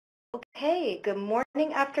Hey, good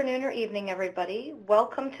morning, afternoon, or evening, everybody.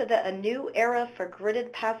 Welcome to A New Era for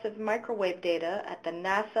Gridded Passive Microwave Data at the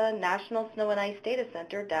NASA National Snow and Ice Data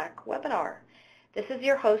Center DAAC webinar. This is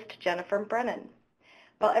your host, Jennifer Brennan.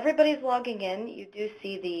 While everybody's logging in, you do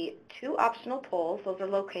see the two optional polls. Those are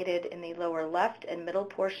located in the lower left and middle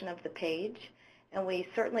portion of the page, and we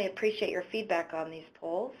certainly appreciate your feedback on these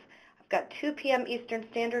polls. I've got 2 p.m. Eastern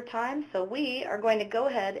Standard Time, so we are going to go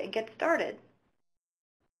ahead and get started.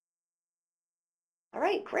 All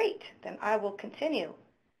right, great. Then I will continue. All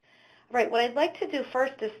right, what I'd like to do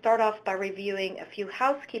first is start off by reviewing a few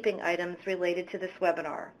housekeeping items related to this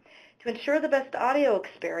webinar. To ensure the best audio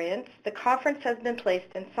experience, the conference has been placed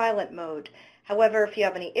in silent mode. However, if you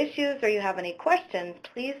have any issues or you have any questions,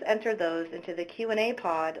 please enter those into the Q&A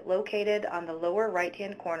pod located on the lower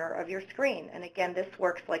right-hand corner of your screen. And again, this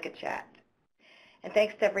works like a chat. And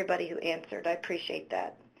thanks to everybody who answered. I appreciate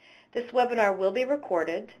that. This webinar will be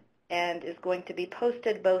recorded and is going to be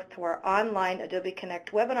posted both to our online Adobe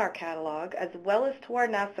Connect webinar catalog as well as to our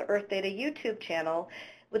NASA Earthdata YouTube channel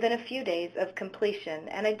within a few days of completion.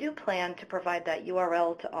 And I do plan to provide that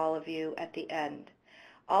URL to all of you at the end.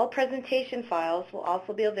 All presentation files will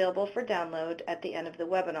also be available for download at the end of the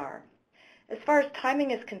webinar. As far as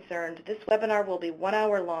timing is concerned, this webinar will be 1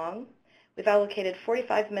 hour long. We've allocated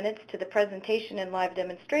 45 minutes to the presentation and live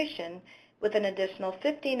demonstration, with an additional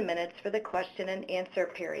 15 minutes for the question and answer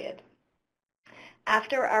period.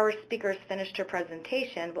 After our speakers finish their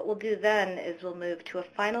presentation, what we'll do then is we'll move to a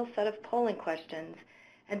final set of polling questions,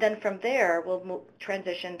 and then from there we'll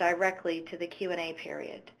transition directly to the Q&A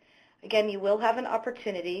period. Again, you will have an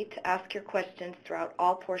opportunity to ask your questions throughout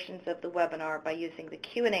all portions of the webinar by using the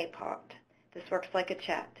Q&A pod. This works like a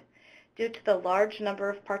chat. Due to the large number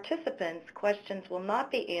of participants, questions will not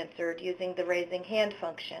be answered using the raising hand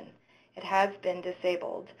function. It has been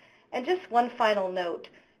disabled. And just one final note,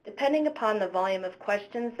 depending upon the volume of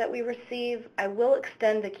questions that we receive, I will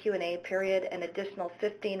extend the Q&A period an additional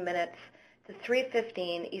 15 minutes to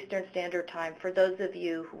 3:15 Eastern Standard Time for those of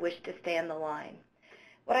you who wish to stay on the line.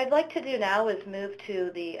 What I'd like to do now is move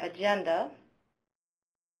to the agenda.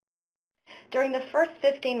 During the first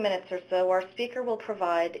 15 minutes or so, our speaker will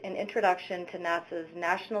provide an introduction to NASA's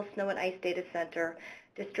National Snow and Ice Data Center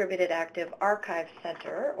Distributed Active Archive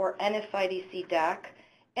Center, or NSIDC DAAC,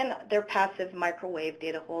 and their passive microwave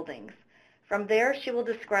data holdings. From there, she will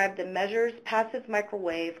describe the Measures Passive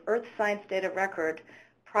Microwave Earth Science Data Record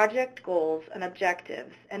project goals and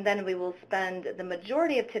objectives, and then we will spend the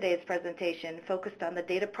majority of today's presentation focused on the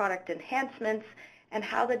data product enhancements and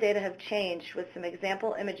how the data have changed with some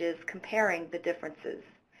example images comparing the differences.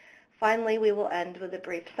 Finally, we will end with a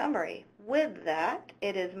brief summary. With that,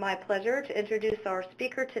 it is my pleasure to introduce our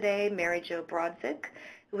speaker today, Mary Jo Brodzik,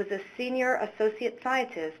 who is a Senior Associate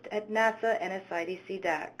Scientist at NASA NSIDC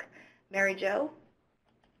DAAC. Mary Jo?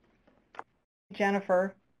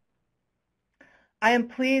 Jennifer, I am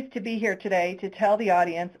pleased to be here today to tell the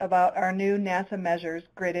audience about our new NASA Measures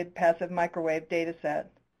Gridded Passive Microwave Dataset.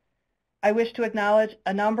 I wish to acknowledge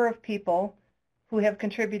a number of people who have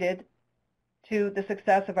contributed to the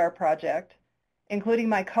success of our project, including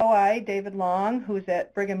my co-I, David Long, who's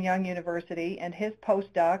at Brigham Young University, and his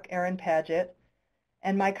postdoc, Aaron Padgett,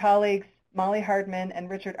 and my colleagues Molly Hardman and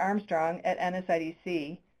Richard Armstrong at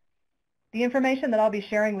NSIDC. The information that I'll be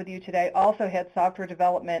sharing with you today also had software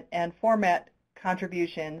development and format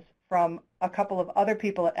contributions from a couple of other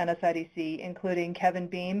people at NSIDC, including Kevin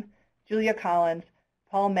Beam, Julia Collins,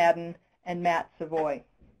 Paul Madden, and Matt Savoy.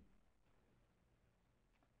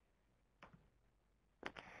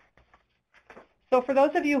 So for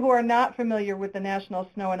those of you who are not familiar with the National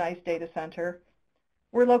Snow and Ice Data Center,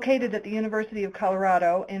 we're located at the University of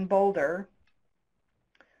Colorado in Boulder.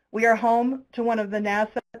 We are home to one of the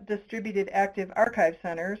NASA Distributed Active Archive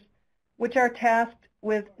Centers, which are tasked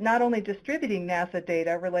with not only distributing NASA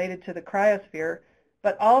data related to the cryosphere,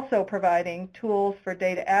 but also providing tools for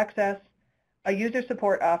data access, a user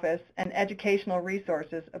support office, and educational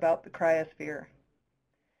resources about the cryosphere.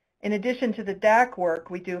 In addition to the DAAC work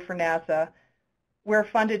we do for NASA, we're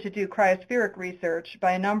funded to do cryospheric research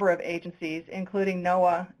by a number of agencies, including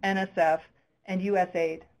NOAA, NSF, and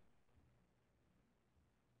USAID.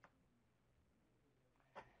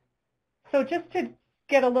 So just to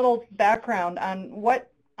get a little background on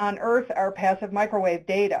what on Earth are passive microwave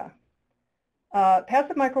data.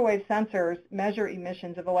 Passive microwave sensors measure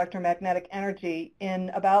emissions of electromagnetic energy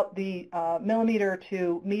in about the millimeter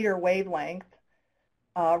to meter wavelength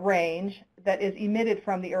range that is emitted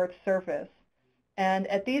from the Earth's surface. And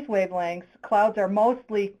at these wavelengths, clouds are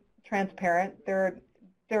mostly transparent. There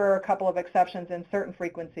are a couple of exceptions in certain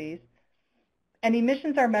frequencies. And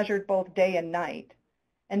emissions are measured both day and night.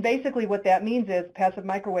 And basically what that means is passive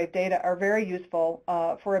microwave data are very useful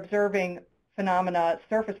for observing phenomena,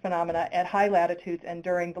 surface phenomena at high latitudes and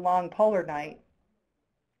during the long polar night.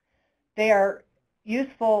 They are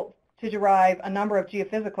useful to derive a number of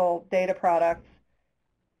geophysical data products,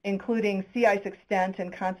 including sea ice extent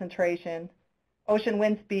and concentration, ocean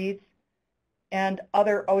wind speeds, and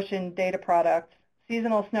other ocean data products,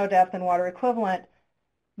 seasonal snow depth and water equivalent,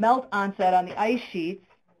 melt onset on the ice sheets,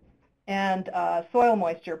 and soil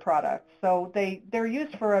moisture products. So they're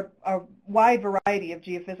used for a wide variety of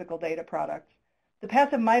geophysical data products. The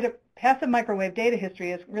passive microwave data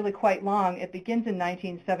history is really quite long. It begins in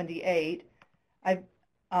 1978.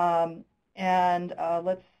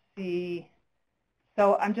 Let's see.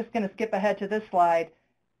 So I'm just going to skip ahead to this slide.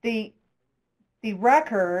 The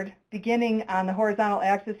record, beginning on the horizontal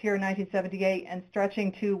axis here in 1978 and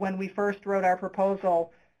stretching to when we first wrote our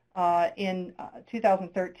proposal in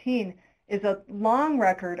 2013, is a long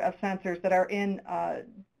record of sensors that are in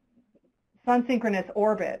sun-synchronous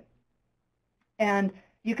orbit. And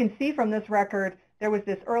you can see from this record there was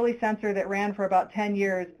this early sensor that ran for about 10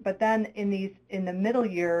 years, but then in the middle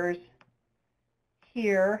years,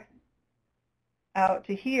 here out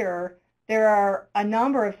to here, there are a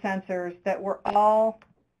number of sensors that were all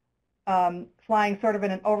flying sort of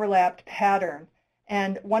in an overlapped pattern.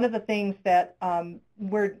 And one of the things that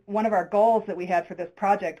one of our goals that we had for this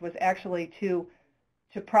project was actually to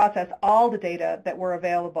process all the data that were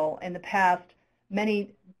available. In the past,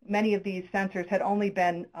 many of these sensors had only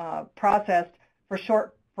been processed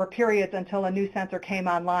for periods until a new sensor came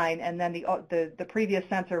online, and then the previous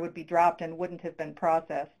sensor would be dropped and wouldn't have been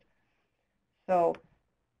processed. So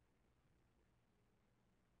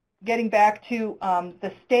getting back to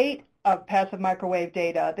the state of passive microwave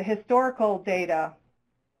data, the historical data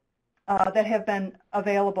that have been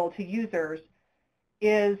available to users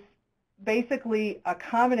is basically a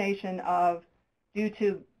combination of, due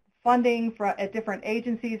to funding at different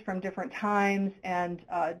agencies from different times and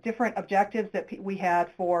different objectives that we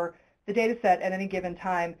had for the data set at any given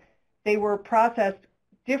time, they were processed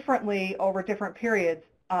differently over different periods.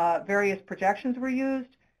 Various projections were used,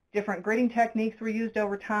 different gridding techniques were used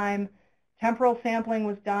over time, temporal sampling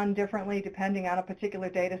was done differently depending on a particular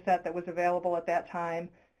data set that was available at that time,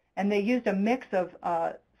 and they used a mix of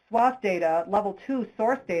swath data, level 2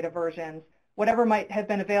 source data versions. Whatever might have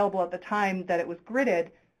been available at the time that it was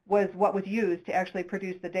gridded was what was used to actually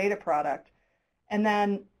produce the data product. And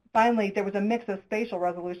then finally, there was a mix of spatial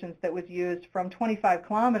resolutions that was used from 25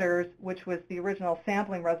 kilometers, which was the original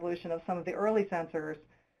sampling resolution of some of the early sensors,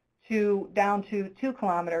 down to 2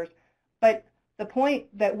 kilometers. But the point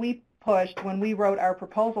that we pushed when we wrote our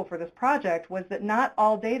proposal for this project was that not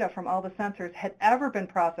all data from all the sensors had ever been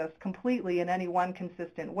processed completely in any one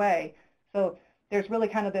consistent way. So there's really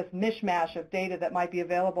kind of this mishmash of data that might be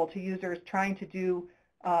available to users trying to do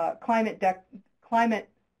climate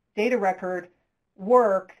data record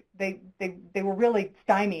work. They were really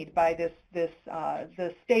stymied by the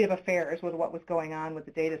state of affairs with what was going on with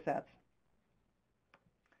the data sets.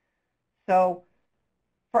 So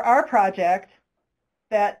for our project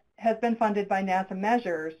that has been funded by NASA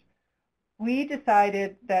Measures, we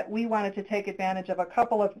decided that we wanted to take advantage of a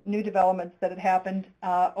couple of new developments that had happened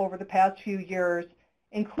over the past few years,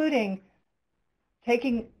 including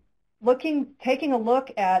taking a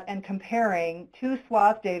look at and comparing two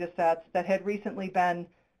swath data sets that had recently been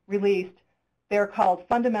released. They're called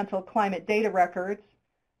Fundamental Climate Data Records,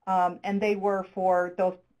 and they were for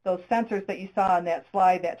those sensors that you saw on that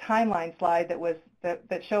slide, that timeline slide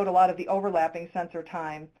that showed a lot of the overlapping sensor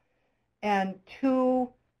time. And two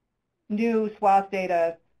new swath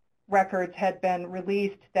data records had been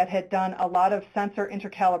released that had done a lot of sensor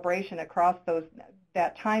intercalibration across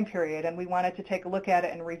that time period, and we wanted to take a look at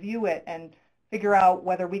it and review it and figure out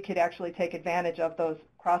whether we could actually take advantage of those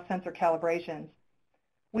cross-sensor calibrations.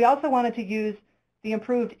 We also wanted to use the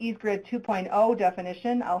improved EaseGrid 2.0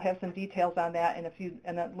 definition. I'll have some details on that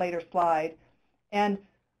in a later slide. And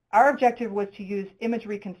our objective was to use image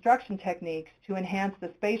reconstruction techniques to enhance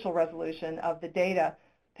the spatial resolution of the data.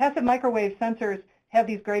 Passive microwave sensors have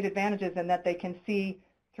these great advantages in that they can see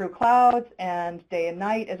through clouds and day and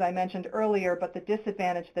night, as I mentioned earlier, but the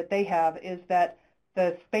disadvantage that they have is that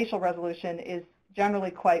the spatial resolution is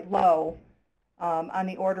generally quite low, on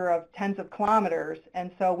the order of tens of kilometers,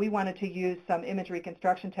 and so we wanted to use some image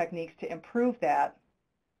reconstruction techniques to improve that.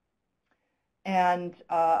 And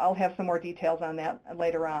I'll have some more details on that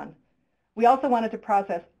later on. We also wanted to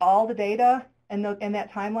process all the data in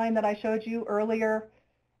that timeline that I showed you earlier,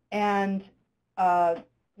 and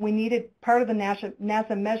we needed, part of the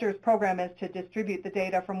NASA Measures program is to distribute the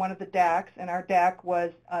data from one of the DAACs, and our DAAC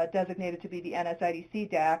was designated to be the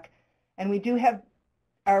NSIDC DAAC. And we do have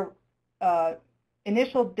our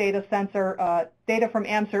initial data sensor, data from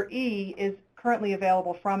AMSR-E is currently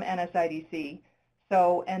available from NSIDC.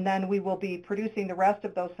 So, and then we will be producing the rest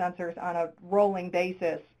of those sensors on a rolling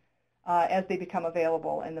basis as they become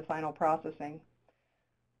available in the final processing.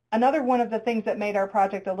 Another one of the things that made our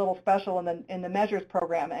project a little special in the Measures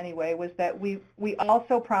program anyway was that we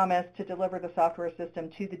also promised to deliver the software system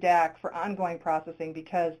to the DAAC for ongoing processing,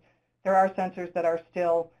 because there are sensors that are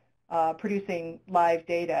still producing live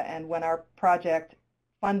data, and when our project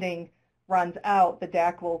funding runs out, the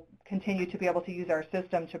DAAC will continue to be able to use our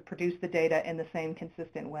system to produce the data in the same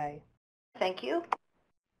consistent way. Thank you.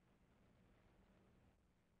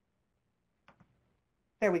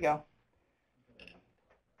 There we go.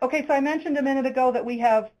 Okay, so I mentioned a minute ago that we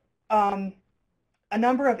have a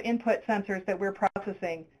number of input sensors that we're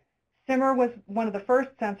processing. SMMR was one of the first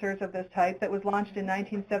sensors of this type that was launched in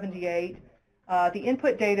 1978. The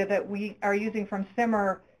input data that we are using from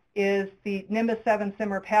SMMR is the Nimbus 7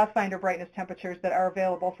 SMMR Pathfinder brightness temperatures that are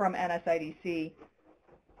available from NSIDC.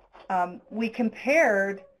 We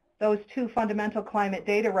compared those two fundamental climate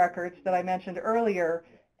data records that I mentioned earlier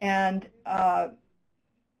and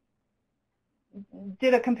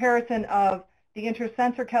did a comparison of the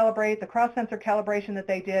intersensor calibrate, the cross-sensor calibration that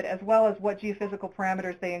they did, as well as what geophysical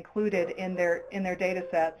parameters they included in their data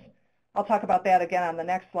sets. I'll talk about that again on the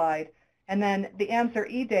next slide. And then the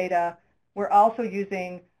AMSR-E data, we're also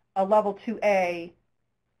using a level 2A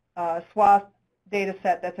swath data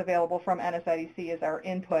set that's available from NSIDC as our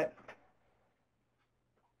input.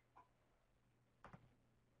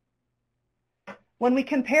 When we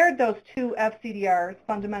compared those two FCDRs,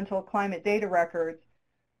 fundamental climate data records,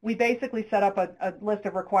 we basically set up a list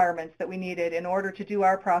of requirements that we needed in order to do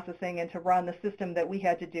our processing and to run the system that we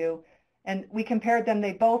had to do. And we compared them.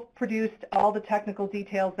 They both produced all the technical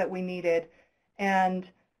details that we needed. And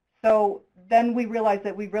so then we realized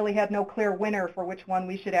that we really had no clear winner for which one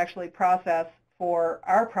we should actually process for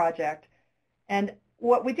our project. And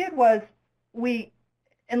what we did was we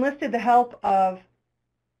enlisted the help of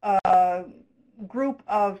a group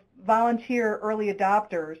of volunteer early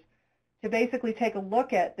adopters to basically take a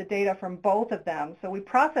look at the data from both of them. So we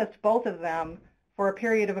processed both of them for a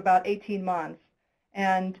period of about 18 months.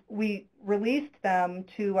 And we released them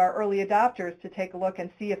to our early adopters to take a look and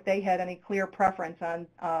see if they had any clear preference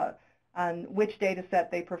on which data set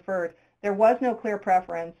they preferred. There was no clear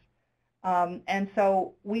preference, and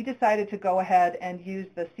so we decided to go ahead and use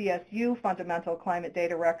the CSU fundamental climate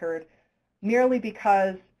data record merely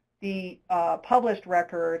because the published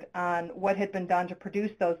record on what had been done to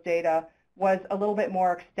produce those data was a little bit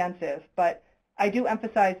more extensive. But I do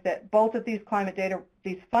emphasize that both of these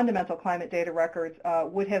fundamental climate data records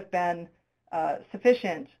would have been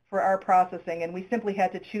sufficient for our processing, and we simply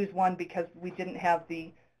had to choose one because we didn't have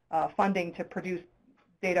the funding to produce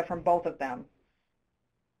data from both of them.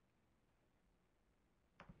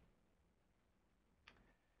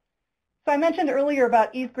 So I mentioned earlier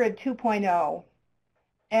about EaseGrid 2.0,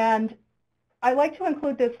 and I like to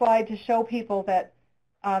include this slide to show people that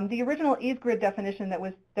the original EaseGrid definition that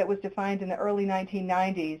was defined in the early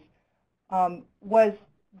 1990s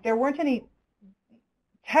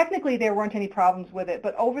technically there weren't any problems with it,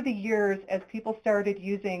 but over the years as people started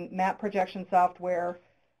using map projection software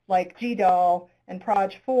like GDAL and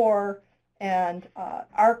Proj4 and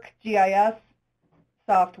ArcGIS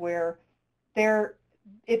software,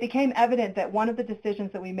 it became evident that one of the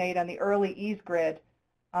decisions that we made on the early EaseGrid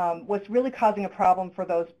was really causing a problem for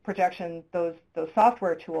those those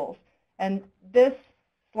software tools. And this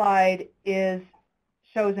slide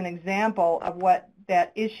shows an example of what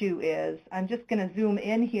that issue is. I'm just going to zoom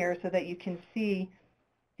in here so that you can see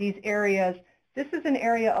these areas. This is an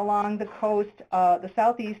area along the coast, the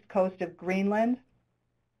southeast coast of Greenland.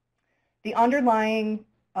 The underlying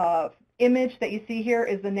image that you see here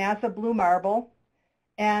is the NASA blue marble,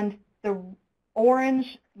 and the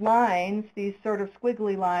orange lines, these sort of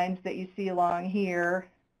squiggly lines that you see along here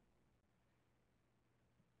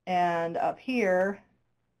and up here,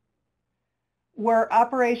 were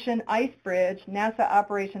Operation Icebridge, NASA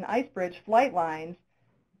Operation Icebridge flight lines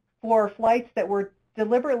for flights that were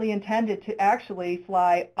deliberately intended to actually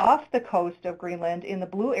fly off the coast of Greenland in the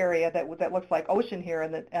blue area that looks like ocean here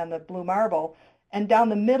and the blue marble, and down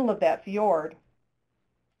the middle of that fjord.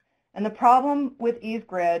 And the problem with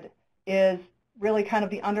EaseGrid is really kind of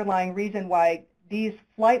the underlying reason why these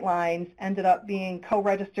flight lines ended up being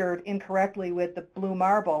co-registered incorrectly with the blue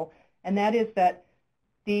marble, and that is that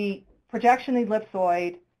the projection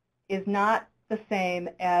ellipsoid is not the same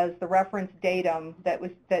as the reference datum that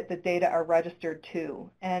the data are registered to.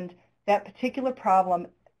 And that particular problem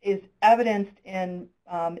is evidenced in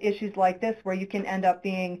issues like this, where you can end up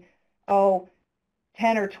being,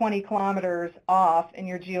 10 or 20 kilometers off in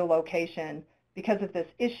your geolocation because of this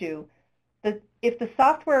issue. If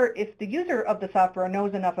the user of the software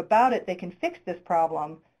knows enough about it, they can fix this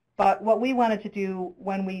problem. But what we wanted to do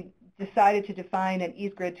when we decided to define an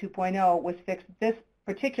EASGrid 2.0 was fix this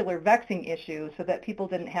particular vexing issue so that people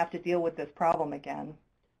didn't have to deal with this problem again.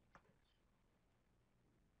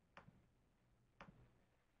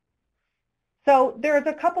 So there's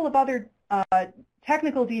a couple of other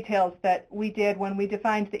technical details that we did when we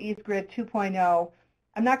defined the EASGrid 2.0.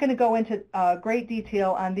 I'm not going to go into great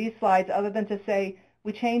detail on these slides other than to say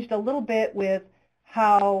we changed a little bit with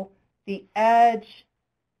how the edge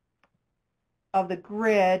of the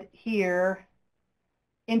grid here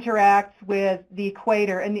interacts with the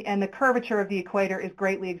equator, and the curvature of the equator is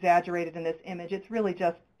greatly exaggerated in this image. It's really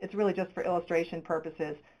just for illustration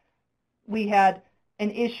purposes. We had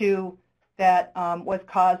an issue that was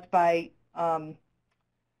caused by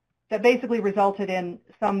that basically resulted in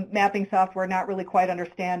some mapping software not really quite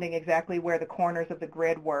understanding exactly where the corners of the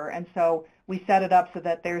grid were. And so we set it up so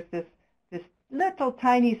that there's this little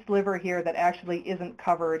tiny sliver here that actually isn't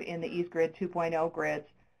covered in the EASGrid 2.0 grids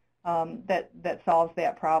that solves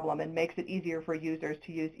that problem and makes it easier for users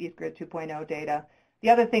to use EASGrid 2.0 data. The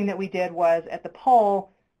other thing that we did was at the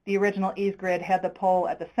pole, the original EASGrid had the pole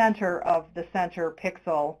at the center of the center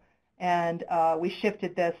pixel, and we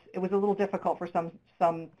shifted this. It was a little difficult for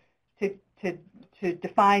some to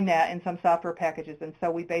define that in some software packages, and so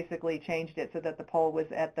we basically changed it so that the pole was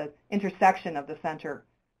at the intersection of the center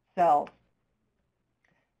cells.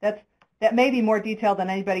 That may be more detail than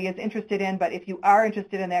anybody is interested in, but if you are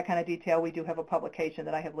interested in that kind of detail, we do have a publication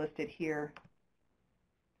that I have listed here.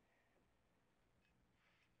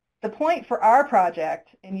 The point for our project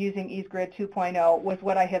in using EASGrid 2.0 was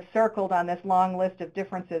what I have circled on this long list of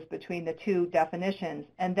differences between the two definitions,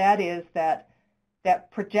 and that is that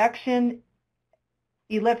projection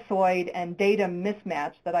ellipsoid and data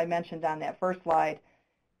mismatch that I mentioned on that first slide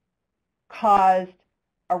caused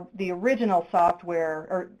the original software,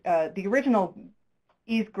 or the original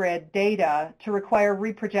EASGrid data to require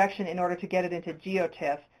reprojection in order to get it into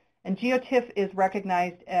GeoTIFF. And GeoTIFF is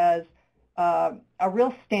recognized as a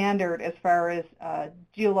real standard as far as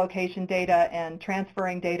geolocation data and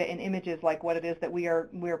transferring data in images like what it is that we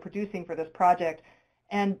are producing for this project.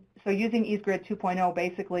 And so using EASGrid 2.0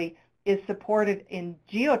 basically is supported in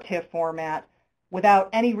GeoTIFF format without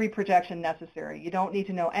any reprojection necessary. You don't need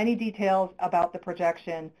to know any details about the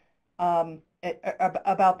projection,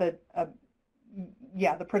 about the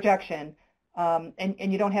projection, and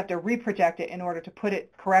you don't have to reproject it in order to put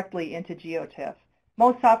it correctly into GeoTIFF.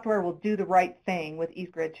 Most software will do the right thing with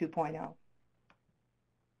EASGrid 2.0.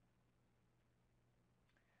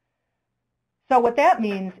 So what that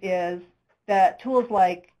means is that tools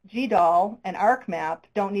like GDAL and ArcMap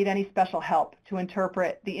don't need any special help to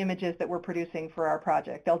interpret the images that we're producing for our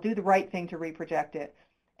project. They'll do the right thing to reproject it.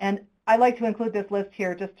 And I like to include this list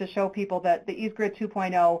here just to show people that the EASGrid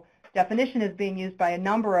 2.0 definition is being used by a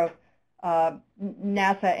number of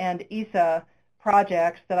NASA and ESA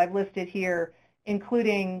projects that I've listed here,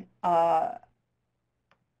 including this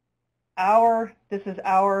is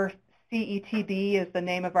our CETB is the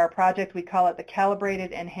name of our project. We call it the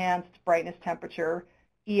Calibrated Enhanced Brightness Temperature,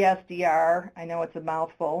 ESDR. I know it's a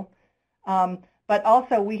mouthful. But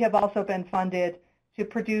also, we have also been funded to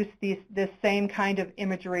produce this same kind of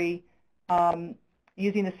imagery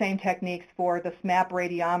using the same techniques for the SMAP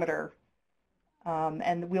radiometer.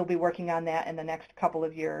 And we'll be working on that in the next couple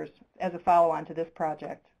of years as a follow-on to this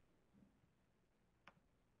project.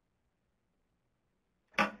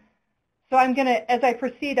 So as I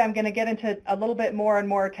proceed, I'm going to get into a little bit more and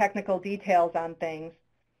more technical details on things.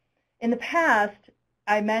 In the past,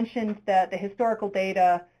 I mentioned that the historical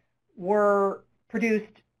data were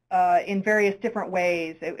produced in various different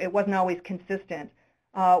ways. It wasn't always consistent.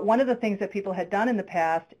 One of the things that people had done in the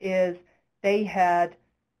past is they had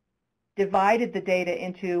divided the data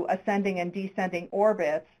into ascending and descending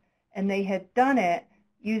orbits, and they had done it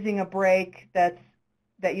using a break that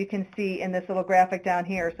you can see in this little graphic down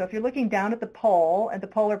here. So if you're looking down at the pole and the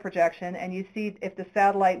polar projection and you see if the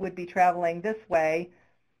satellite would be traveling this way,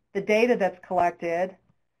 the data that's collected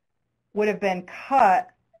would have been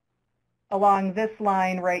cut along this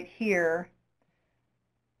line right here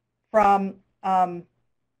from, I'm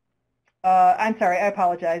sorry, I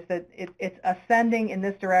apologize, that it's ascending in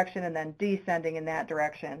this direction and then descending in that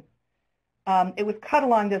direction. It was cut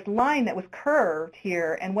along this line that was curved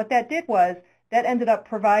here, and what that did was that ended up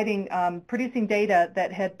producing data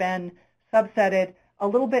that had been subsetted a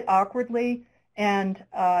little bit awkwardly, and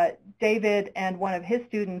David and one of his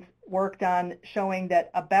students worked on showing that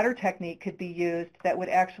a better technique could be used that would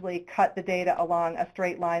actually cut the data along a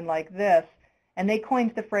straight line like this, and they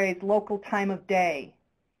coined the phrase local time of day.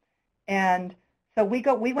 And so we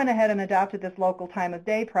went ahead and adopted this local time of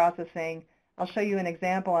day processing. I'll show you an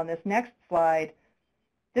example on this next slide.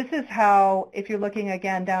 This is how, if you're looking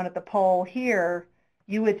again down at the pole here,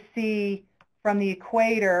 you would see from the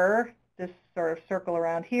equator, this sort of circle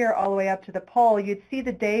around here, all the way up to the pole, you'd see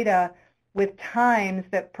the data with times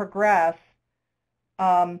that progress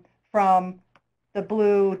from the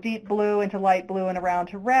blue, deep blue into light blue and around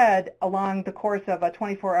to red along the course of a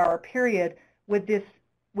 24-hour period with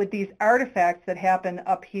these artifacts that happen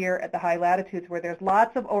up here at the high latitudes where there's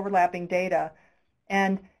lots of overlapping data.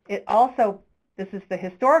 And it also, this is the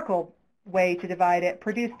historical way to divide it,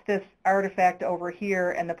 produced this artifact over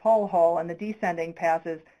here and the pole hole and the descending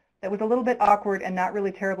passes that was a little bit awkward and not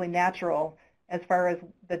really terribly natural as far as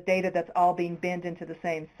the data that's all being binned into the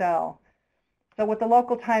same cell. So what the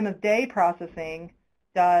local time of day processing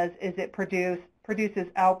does is it produces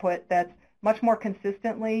output that's much more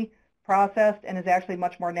consistently processed and is actually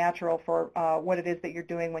much more natural for what it is that you're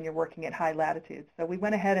doing when you're working at high latitudes. So we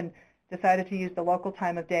went ahead and decided to use the local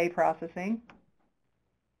time of day processing.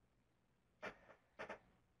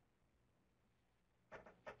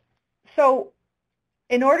 So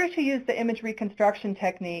in order to use the image reconstruction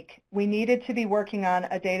technique, we needed to be working on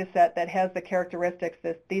a data set that has the characteristics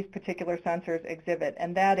that these particular sensors exhibit,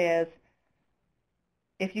 and that is,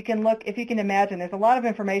 if you can imagine, there's a lot of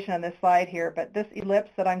information on this slide here, but this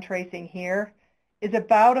ellipse that I'm tracing here is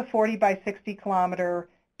about a 40 by 60 kilometer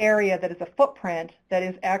area that is a footprint that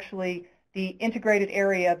is actually the integrated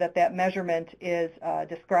area that measurement is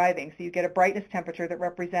describing. So you get a brightness temperature that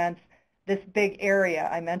represents this big area.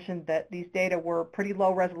 I mentioned that these data were pretty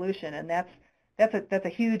low resolution, and that's a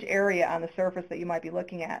huge area on the surface that you might be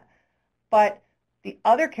looking at. But the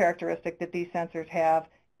other characteristic that these sensors have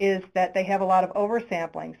is that they have a lot of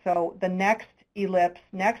oversampling. So the next ellipse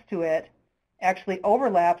next to it actually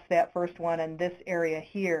overlaps that first one in this area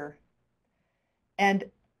here. And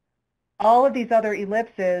all of these other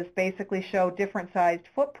ellipses basically show different sized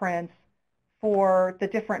footprints for the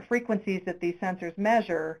different frequencies that these sensors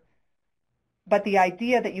measure. But the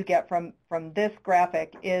idea that you get from this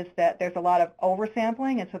graphic is that there's a lot of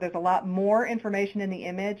oversampling, and so there's a lot more information in the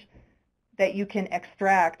image that you can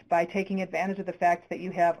extract by taking advantage of the fact that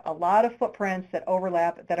you have a lot of footprints that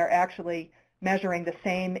overlap that are actually measuring the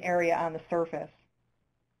same area on the surface.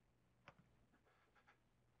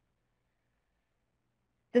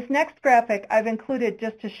 This next graphic I've included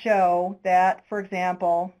just to show that, for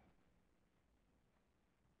example,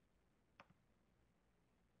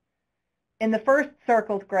 in the first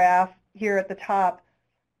circled graph here at the top,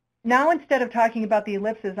 now instead of talking about the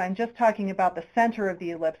ellipses, I'm just talking about the center of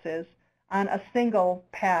the ellipses on a single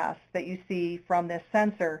pass that you see from this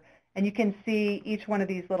sensor. And you can see each one of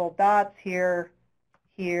these little dots here,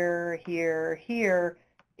 here, here, here,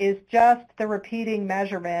 is just the repeating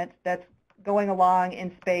measurement that's going along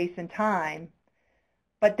in space and time.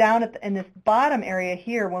 But down in this bottom area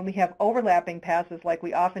here, when we have overlapping passes like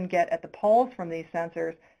we often get at the poles from these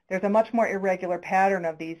sensors, there's a much more irregular pattern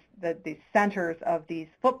of these centers of these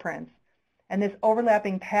footprints. And this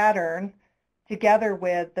overlapping pattern, together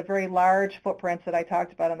with the very large footprints that I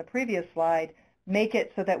talked about on the previous slide, make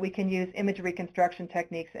it so that we can use image reconstruction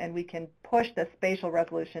techniques and we can push the spatial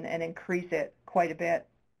resolution and increase it quite a bit.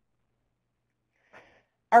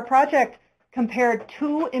 Our project compared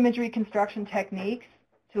two image reconstruction techniques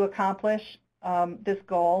to accomplish this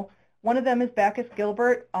goal. One of them is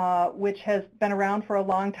Backus-Gilbert, which has been around for a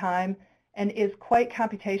long time and is quite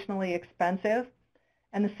computationally expensive.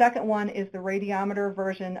 And the second one is the radiometer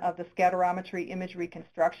version of the scatterometry image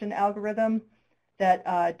reconstruction algorithm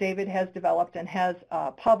that David has developed and has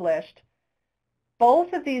published.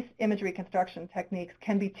 Both of these image reconstruction techniques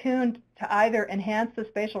can be tuned to either enhance the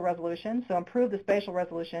spatial resolution, so improve the spatial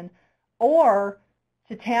resolution, or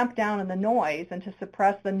to tamp down on the noise and to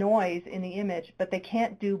suppress the noise in the image, but they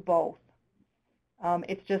can't do both.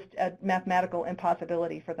 It's just a mathematical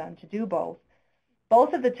impossibility for them to do both.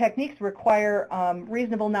 Both of the techniques require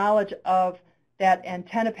reasonable knowledge of that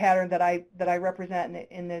antenna pattern that I represent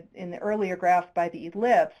in the earlier graph by the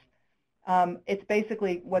ellipse. It's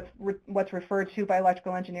basically what's referred to by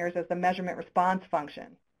electrical engineers as the measurement response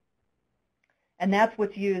function. And that's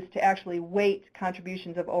what's used to actually weight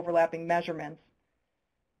contributions of overlapping measurements.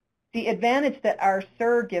 The advantage that our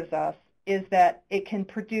SIR gives us is that it can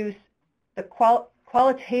produce the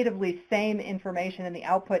qualitatively same information in the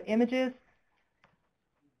output images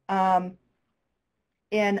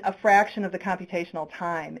in a fraction of the computational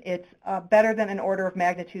time. It's better than an order of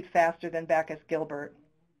magnitude faster than Backus-Gilbert.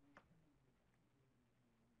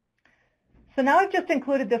 So now I've just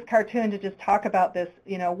included this cartoon to just talk about this,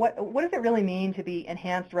 what does it really mean to be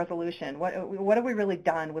enhanced resolution? What have we really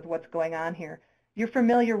done with what's going on here? You're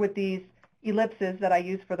familiar with these ellipses that I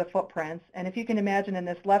use for the footprints, and if you can imagine in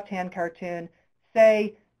this left-hand cartoon,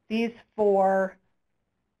 say these 4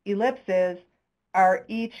 ellipses are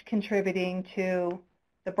each contributing to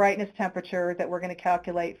the brightness temperature that we're going to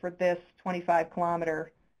calculate for this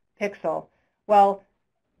 25-kilometer pixel. Well,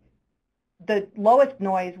 the lowest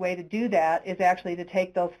noise way to do that is actually to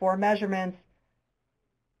take those 4 measurements,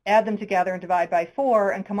 add them together and divide by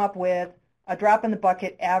 4 and come up with a drop in the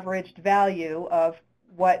bucket averaged value of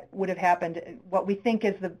what would have happened, what we think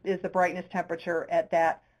is the brightness temperature at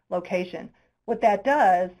that location. What that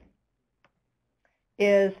does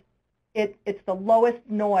is it's the lowest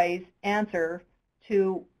noise answer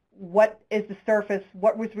to what is the surface,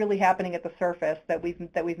 what was really happening at the surface that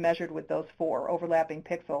we've measured with those 4 overlapping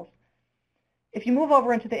pixels. If you move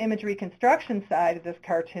over into the image reconstruction side of this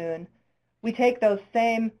cartoon, we take those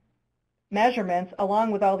same measurements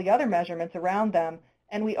along with all the other measurements around them,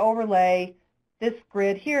 and we overlay this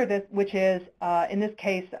grid here, which is, in this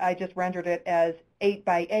case, I just rendered it as 8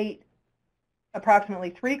 by 8,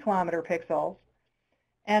 approximately 3-kilometer pixels.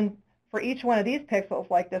 And for each one of these pixels,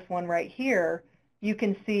 like this one right here, you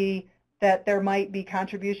can see that there might be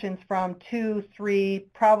contributions from 2, 3,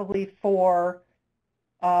 probably 4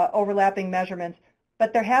 overlapping measurements,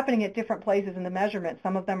 but they're happening at different places in the measurement.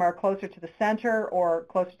 Some of them are closer to the center or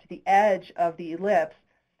closer to the edge of the ellipse.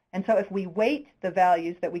 And so if we weight the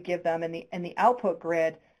values that we give them in the output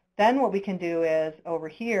grid, then what we can do is over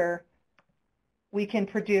here, we can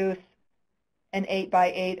produce an 8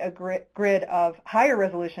 by 8 grid of higher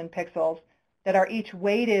resolution pixels that are each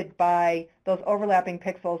weighted by those overlapping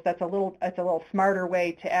pixels. That's a little smarter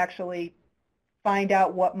way to actually find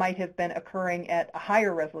out what might have been occurring at a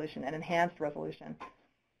higher resolution, an enhanced resolution.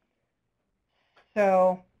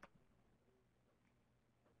 So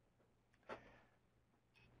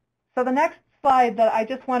the next slide that I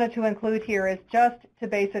just wanted to include here is just to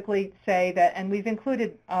basically say that, and we've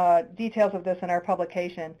included details of this in our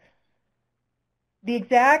publication,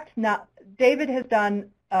 David has done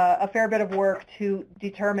a fair bit of work to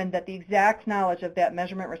determine that the exact knowledge of that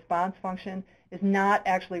measurement response function is not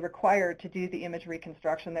actually required to do the image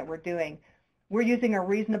reconstruction that we're doing. We're using a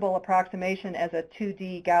reasonable approximation as a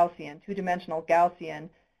 2D Gaussian, 2-dimensional Gaussian,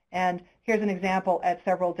 and here's an example at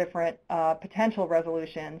several different potential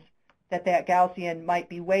resolutions that Gaussian might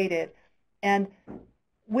be weighted. And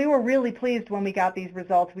we were really pleased when we got these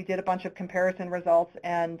results. We did a bunch of comparison results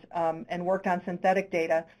and worked on synthetic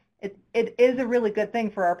data. It is a really good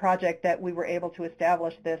thing for our project that we were able to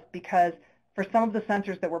establish this, because for some of the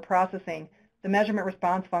sensors that we're processing, the measurement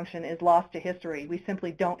response function is lost to history. We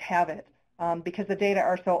simply don't have it. Because the data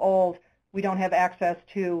are so old, we don't have access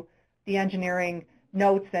to the engineering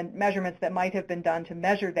notes and measurements that might have been done to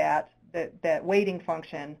measure that weighting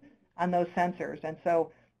function on those sensors. And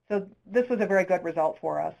so this was a very good result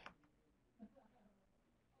for us.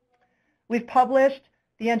 We've published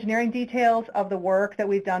the engineering details of the work that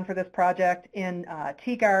we've done for this project in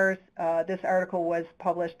TGARS. This article was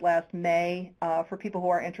published last May for people who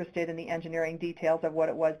are interested in the engineering details of what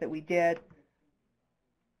it was that we did.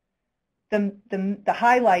 The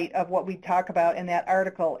highlight of what we talk about in that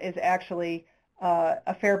article is actually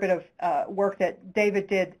a fair bit of work that David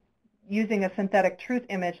did using a synthetic truth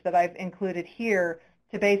image that I've included here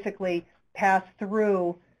to basically pass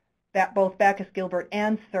through both Backus-Gilbert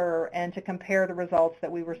and SIR and to compare the results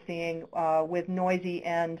that we were seeing with noisy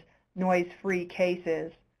and noise-free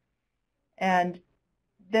cases. And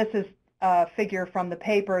this is a figure from the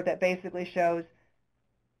paper that basically shows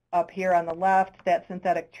up here on the left that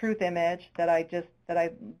synthetic truth image that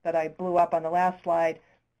I blew up on the last slide,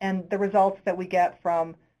 and the results that we get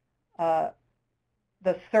from the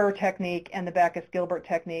SIR technique and the Backus-Gilbert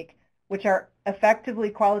technique, which are effectively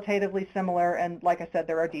qualitatively similar, and like I said,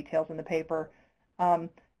 there are details in the paper.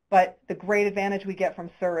 But the great advantage we get from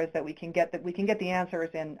SIR is that we can get the answers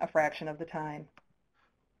in a fraction of the time.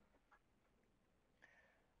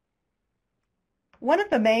 One of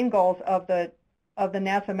the main goals of the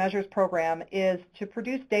NASA Measures program is to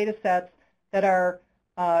produce data sets that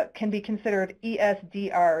can be considered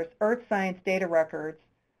ESDRs, Earth Science Data Records,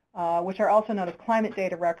 which are also known as climate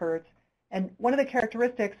data records. And one of the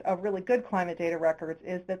characteristics of really good climate data records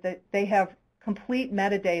is that they have complete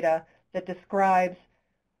metadata that describes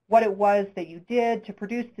what it was that you did to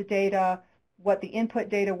produce the data, what the input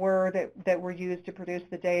data were that were used to produce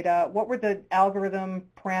the data, what were the algorithm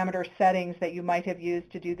parameter settings that you might have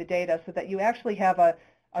used to do the data, so that you actually have a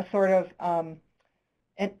sort of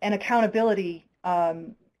an accountability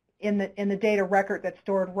in the data record that's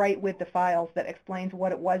stored right with the files that explains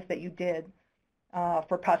what it was that you did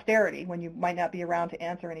for posterity when you might not be around to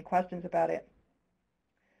answer any questions about it.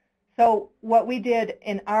 So what we did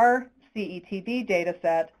in our CETB data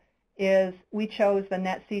set is we chose the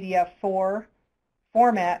NetCDF4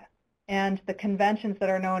 format and the conventions that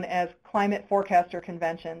are known as climate forecaster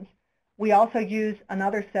conventions. We also use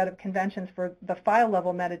another set of conventions for the file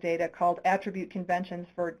level metadata called attribute conventions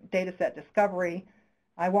for dataset discovery.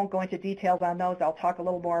 I won't go into details on those. I'll talk a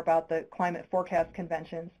little more about the climate forecast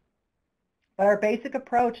conventions. But our basic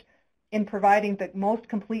approach in providing the most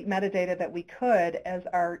complete metadata that we could as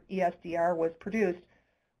our ESDR was produced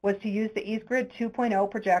was to use the EaseGrid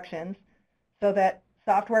 2.0 projections so that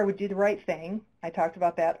software would do the right thing. I talked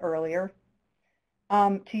about that earlier.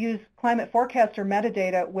 To use climate forecaster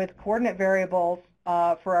metadata with coordinate variables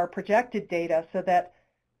for our projected data so that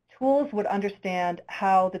tools would understand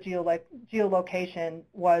how the geolocation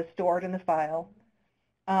was stored in the file.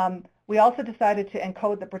 We also decided to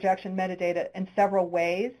encode the projection metadata in several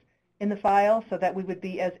ways in the file so that we would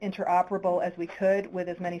be as interoperable as we could with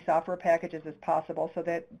as many software packages as possible, so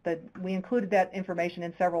that we included that information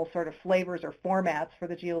in several sort of flavors or formats for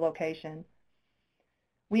the geolocation.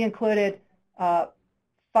 We included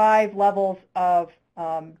 5 levels of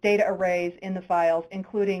data arrays in the files,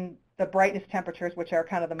 including the brightness temperatures, which are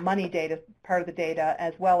kind of the money data part of the data,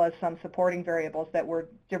 as well as some supporting variables that were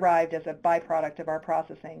derived as a byproduct of our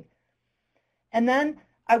processing. And then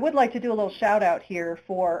I would like to do a little shout out here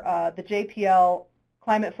for the JPL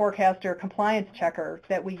Climate Forecaster Compliance Checker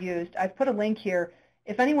that we used. I've put a link here.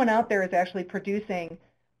 If anyone out there is actually producing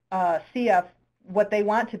CF, what they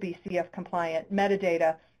want to be CF compliant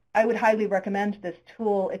metadata, I would highly recommend this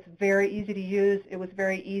tool. It's very easy to use. It was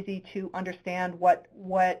very easy to understand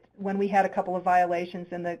when we had a couple of violations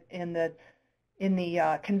in the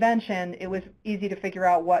convention, it was easy to figure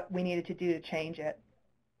out what we needed to do to change it.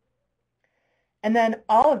 And then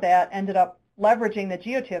all of that ended up leveraging the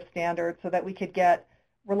GeoTIFF standard so that we could get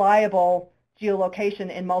reliable geolocation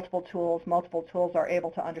in multiple tools. Multiple tools are able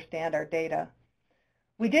to understand our data.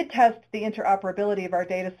 We did test the interoperability of our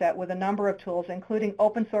data set with a number of tools, including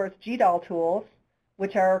open source GDAL tools,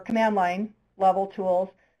 which are command line level tools,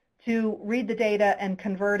 to read the data and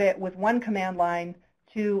convert it with one command line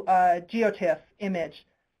to a GeoTIFF image,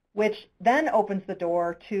 which then opens the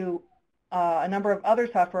door to a number of other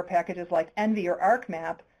software packages like ENVI or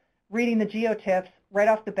ArcMap, reading the GeoTIFFs right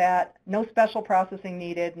off the bat, no special processing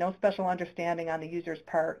needed, no special understanding on the user's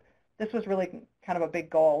part. This was really kind of a big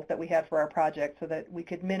goal that we had for our project so that we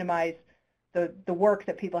could minimize the work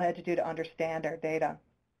that people had to do to understand our data.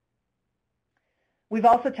 We've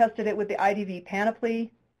also tested it with the IDV Panoply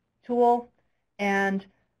tool, and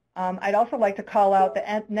I'd also like to call out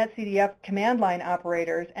the NetCDF command line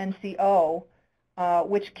operators, NCO,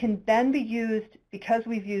 which can then be used, because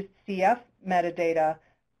we've used CF metadata,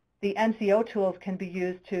 the NCO tools can be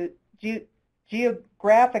used to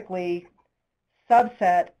geographically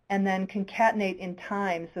subset and then concatenate in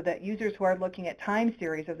time so that users who are looking at time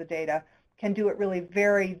series of the data can do it really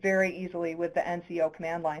very, very easily with the NCO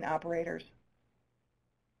command line operators.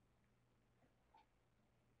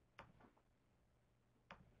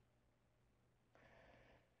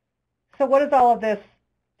 So what does all of this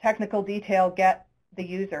technical detail get the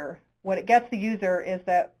user? What it gets the user is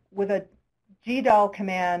that with a GDAL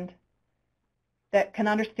command that can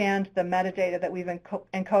understand the metadata that we've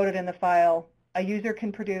encoded in the file, a user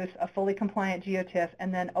can produce a fully compliant GeoTIFF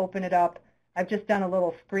and then open it up. I've just done a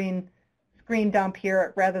little screen dump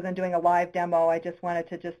here rather than doing a live demo. I just wanted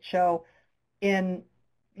to just show in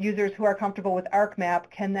users who are comfortable with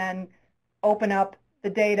ArcMap can then open up the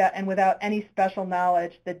data, and without any special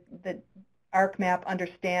knowledge, the ArcMap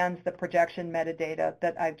understands the projection metadata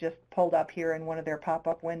that I've just pulled up here in one of their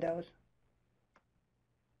pop-up windows.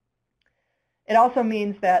 It also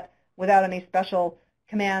means that without any special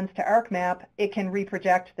commands to ArcMap, it can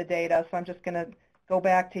reproject the data. So I'm just going to go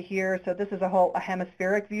back to here. So this is a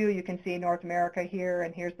hemispheric view. You can see North America here,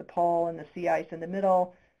 and here's the pole and the sea ice in the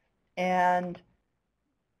middle. And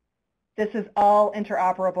this is all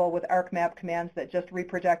interoperable with ArcMap commands that just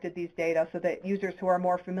reprojected these data so that users who are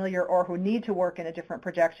more familiar or who need to work in a different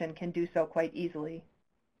projection can do so quite easily.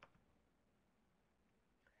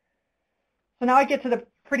 So now I get to the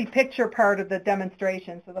pretty picture part of the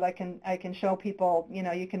demonstration so that I can show people, you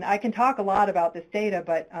know, I can talk a lot about this data,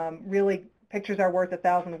 but really pictures are worth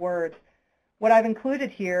 1,000 words. What I've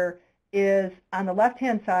included here is on the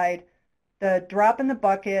left-hand side the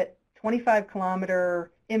drop-in-the-bucket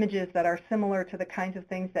 25-kilometer images that are similar to the kinds of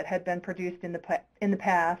things that had been produced in the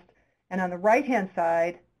past. And on the right-hand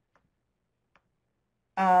side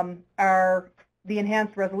are the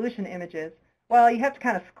enhanced resolution images. Well, you have to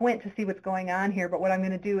kind of squint to see what's going on here, but what I'm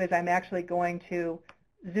going to do is I'm actually going to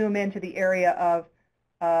zoom into the area of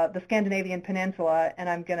the Scandinavian Peninsula, and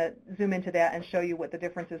I'm going to zoom into that and show you what the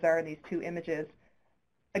differences are in these two images.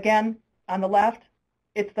 Again, on the left,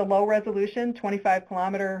 it's the low resolution,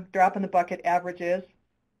 25-kilometer drop-in-the-bucket averages.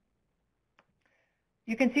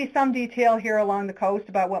 You can see some detail here along the coast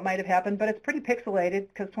about what might have happened, but it's pretty pixelated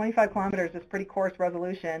because 25 kilometers is pretty coarse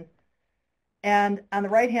resolution. And on the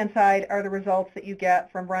right-hand side are the results that you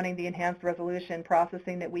get from running the enhanced resolution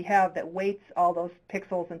processing that we have that weights all those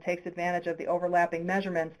pixels and takes advantage of the overlapping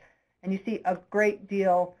measurements. And you see a great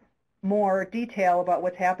deal more detail about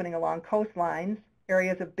what's happening along coastlines,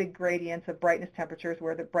 areas of big gradients of brightness temperatures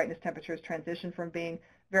where the brightness temperatures transition from being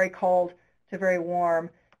very cold to very warm.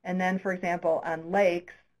 And then, for example, on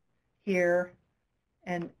lakes here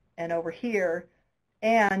and over here.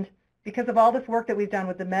 And because of all this work that we've done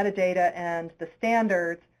with the metadata and the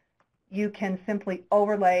standards, you can simply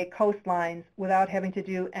overlay coastlines without having to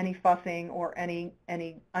do any fussing or any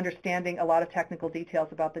understanding a lot of technical details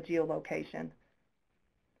about the geolocation.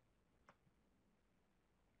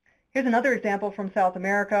 Here's another example from South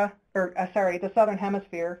America, or sorry, the Southern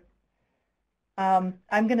Hemisphere. I'm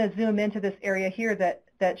going to zoom into this area here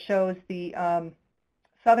that shows the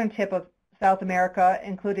southern tip of South America,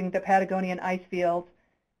 including the Patagonian ice fields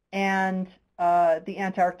and the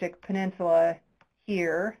Antarctic Peninsula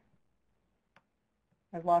here.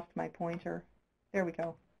 I've lost my pointer. There we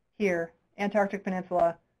go. Here, Antarctic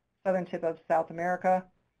Peninsula, southern tip of South America.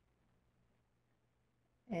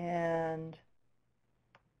 And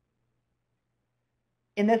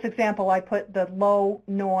in this example, I put the low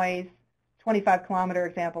noise 25-kilometer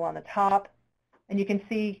example on the top. And you can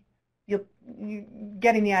see, you're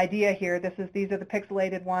getting the idea here. These are the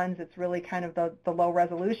pixelated ones. It's really kind of the low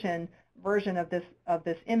resolution version of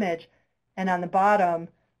this image. And on the bottom,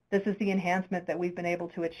 this is the enhancement that we've been able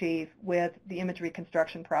to achieve with the image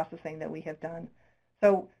reconstruction processing that we have done.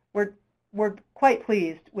 So we're quite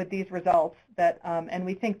pleased with these results and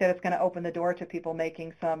we think that it's going to open the door to people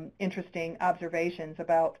making some interesting observations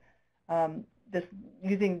about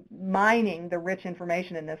mining the rich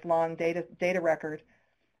information in this long data record.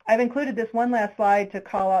 I've included this one last slide to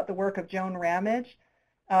call out the work of Joan Ramage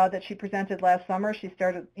that she presented last summer. She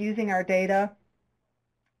started using our data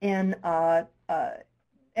in an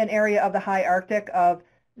area of the high Arctic of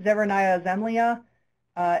Severnaya Zemlya.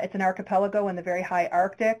 It's an archipelago in the very high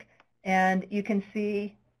Arctic, and you can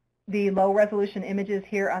see the low resolution images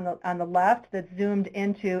here on the left that's zoomed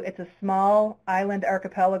into. It's a small island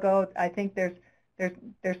archipelago. I think there's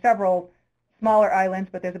several smaller islands,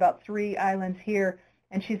 but there's about 3 islands here.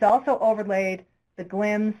 And she's also overlaid the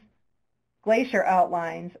Glims glacier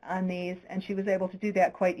outlines on these, and she was able to do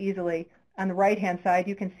that quite easily. On the right-hand side,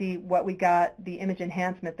 you can see what we got, the image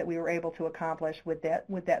enhancement that we were able to accomplish with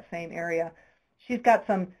that same area.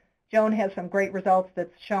 Joan has some great results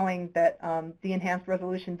that's showing that the enhanced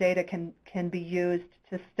resolution data can be used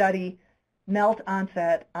to study melt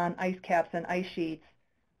onset on ice caps and ice sheets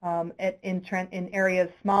in areas,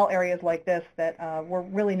 small areas like this that were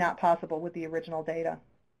really not possible with the original data.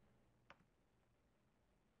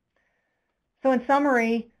 So in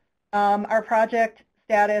summary, our project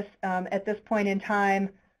status at this point in time,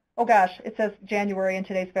 oh gosh, it says January and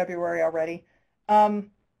today's February already,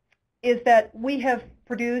 is that we have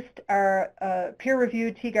produced our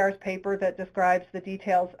peer-reviewed TGARS paper that describes the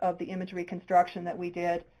details of the image reconstruction that we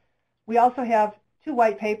did. We also have 2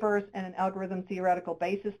 white papers and an algorithm theoretical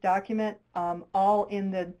basis document, all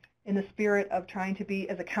in the spirit of trying to be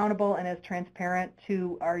as accountable and as transparent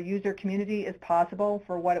to our user community as possible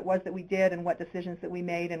for what it was that we did and what decisions that we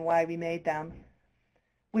made and why we made them.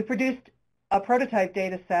 We produced a prototype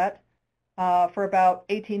data set for about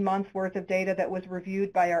 18 months worth of data that was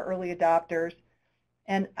reviewed by our early adopters.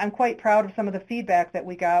 And I'm quite proud of some of the feedback that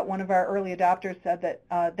we got. One of our early adopters said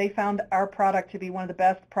that they found our product to be one of the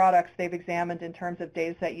best products they've examined in terms of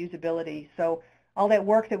data set usability. So all that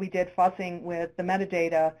work that we did fussing with the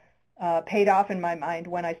metadata paid off in my mind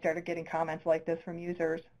when I started getting comments like this from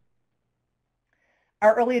users.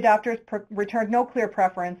 Our early adopters returned no clear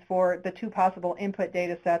preference for the 2 possible input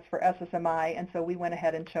data sets for SSMI, and so we went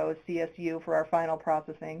ahead and chose CSU for our final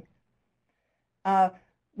processing.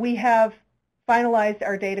 We have finalized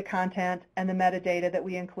our data content and the metadata that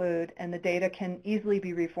we include, and the data can easily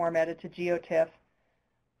be reformatted to GeoTIFF.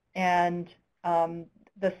 And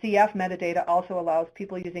the CF metadata also allows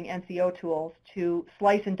people using NCO tools to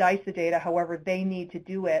slice and dice the data however they need to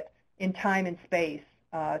do it in time and space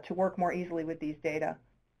to work more easily with these data.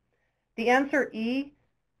 The AMSR-E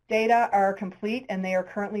data are complete and they are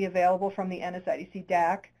currently available from the NSIDC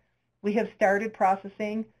DAAC. We have started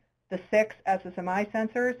processing the 6 SSMI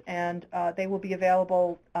sensors, and they will be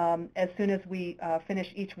available as soon as we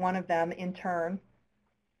finish each one of them in turn.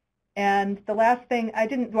 And the last thing, I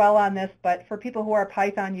didn't dwell on this, but for people who are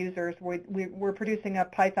Python users, we're producing a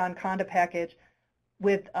Python conda package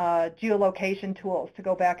with geolocation tools to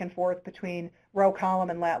go back and forth between row, column,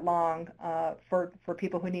 and lat long for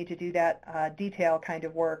people who need to do that detail kind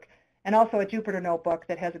of work. And also a Jupyter notebook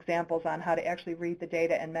that has examples on how to actually read the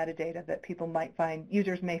data and metadata that people might find,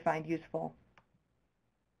 users may find useful.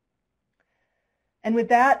 And with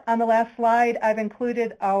that, on the last slide, I've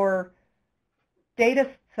included our data.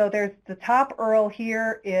 So there's the top URL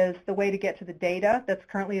here is the way to get to the data that's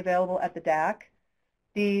currently available at the DAAC.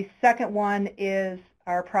 The second one is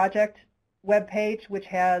our project webpage, which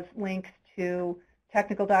has links to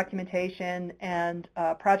technical documentation and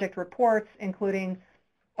project reports, including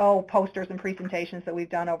posters and presentations that we've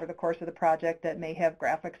done over the course of the project that may have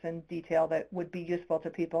graphics and detail that would be useful to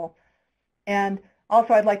people. And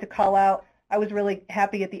also I'd like to call out, I was really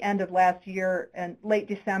happy at the end of last year and late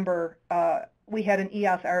December, we had an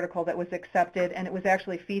EOS article that was accepted, and it was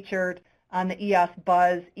actually featured on the EOS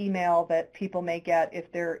Buzz email that people may get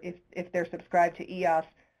if they're subscribed to EOS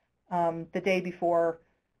the day before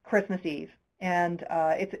Christmas Eve. And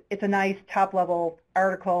it's a nice top-level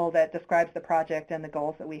article that describes the project and the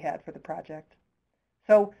goals that we had for the project.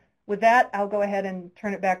 So with that, I'll go ahead and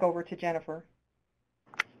turn it back over to Jennifer.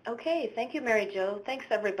 Okay, thank you, Mary Jo. Thanks,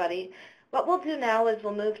 everybody. What we'll do now is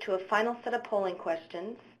we'll move to a final set of polling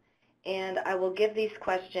questions, and I will give these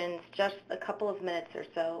questions just a couple of minutes or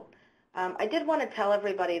so. I did want to tell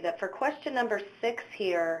everybody that for question number 6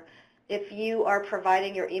 here, if you are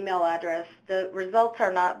providing your email address, the results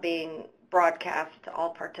are not being broadcast to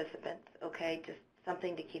all participants, okay? Just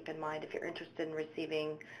something to keep in mind if you're interested in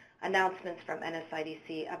receiving announcements from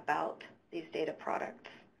NSIDC about these data products.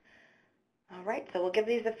 All right, so we'll give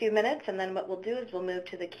these a few minutes, and then what we'll do is we'll move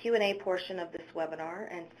to the Q&A portion of this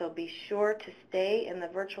webinar, and so be sure to stay in the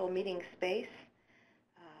virtual meeting space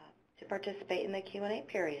to participate in the Q&A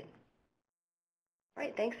period. All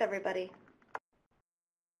right, thanks, everybody.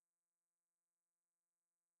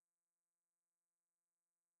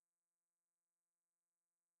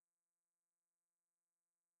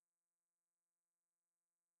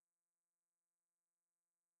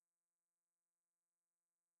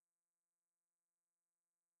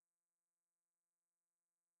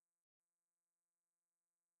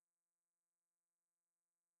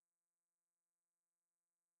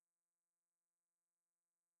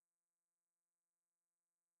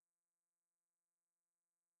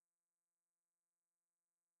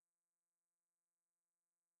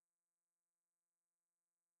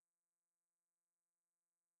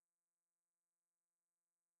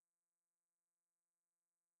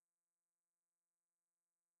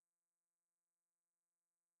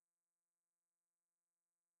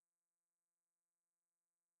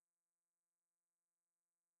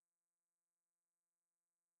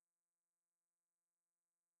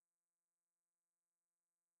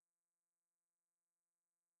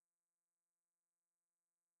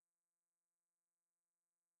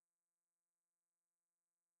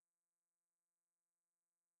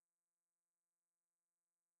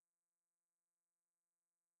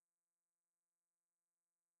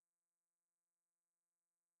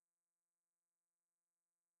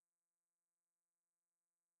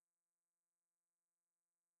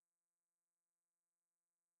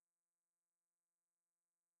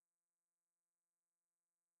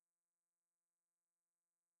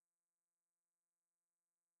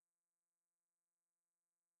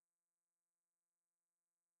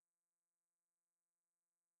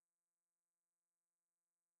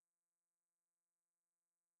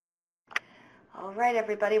 All right,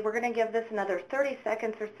 everybody, we're going to give this another 30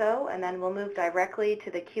 seconds or so, and then we'll move directly to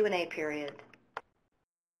the Q&A period.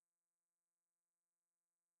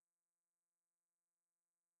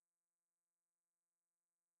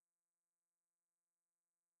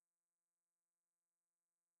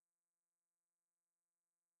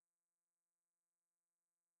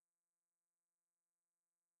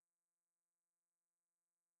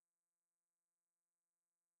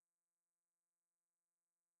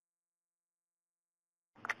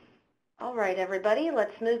 All right, everybody,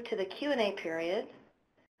 let's move to the Q&A period.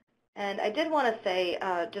 And I did want to say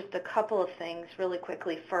just a couple of things really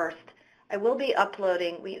quickly first. I will be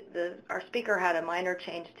uploading, our speaker had a minor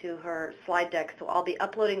change to her slide deck, so I'll be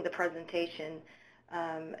uploading the presentation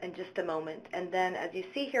in just a moment. And then as you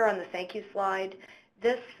see here on the thank you slide,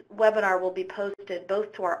 this webinar will be posted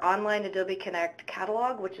both to our online Adobe Connect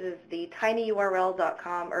catalog, which is the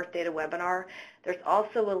tinyurl.com Earthdata webinar. There's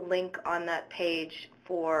also a link on that page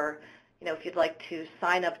for, if you'd like to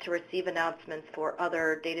sign up to receive announcements for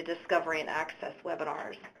other data discovery and access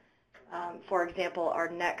webinars. For example, our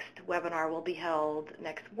next webinar will be held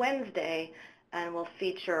next Wednesday and will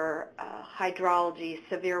feature hydrology,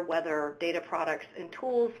 severe weather data products and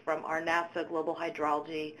tools from our NASA Global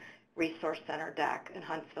Hydrology Resource Center, DAAC, in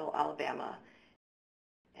Huntsville, Alabama.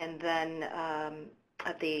 And then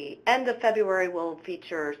at the end of February, we'll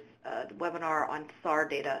feature a webinar on SAR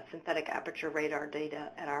data, synthetic aperture radar data,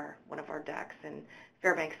 at one of our DAACs in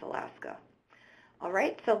Fairbanks, Alaska. All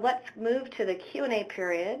right, so let's move to the Q&A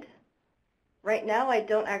period. Right now, I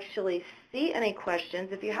don't actually see any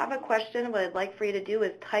questions. If you have a question, what I'd like for you to do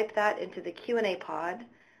is type that into the Q&A pod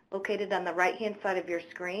located on the right-hand side of your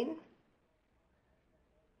screen.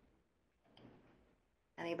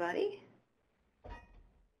 Anybody?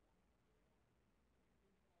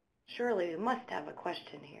 Surely we must have a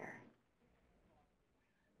question here.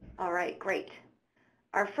 All right, great.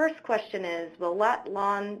 Our first question is, will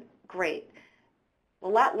lat-long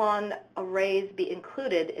arrays be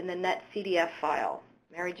included in the NetCDF file?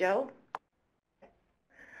 Mary Jo?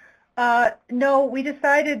 No, we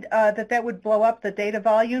decided that would blow up the data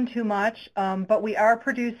volume too much, but we are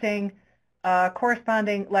producing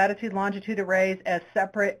corresponding latitude longitude arrays as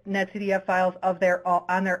separate NetCDF files on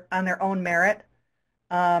their own merit,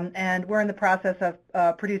 and we're in the process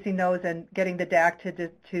of producing those and getting the DAAC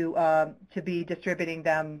to be distributing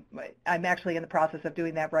them. I'm actually in the process of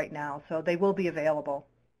doing that right now, so they will be available.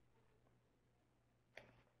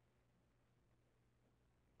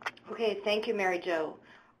 Okay, thank you, Mary Jo.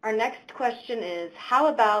 Our next question is, how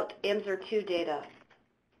about AMSR-2 data?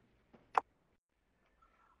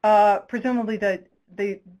 Presumably the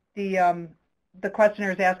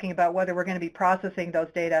questioner is asking about whether we're going to be processing those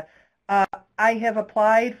data. I have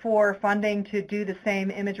applied for funding to do the same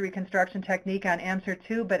image reconstruction technique on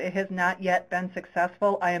AMSR-2, but it has not yet been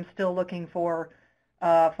successful. I am still looking for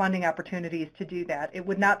funding opportunities to do that. It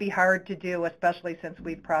would not be hard to do, especially since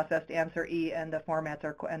we've processed AMSR-E and the formats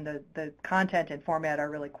and the content and format are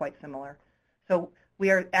really quite similar. So we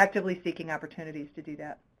are actively seeking opportunities to do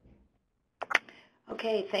that.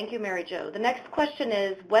 Okay, thank you, Mary Jo. The next question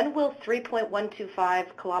is, when will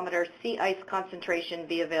 3.125 kilometer sea ice concentration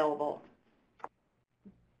be available?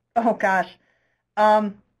 Oh gosh,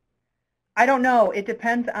 I don't know. It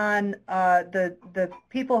depends on the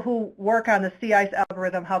people who work on the sea ice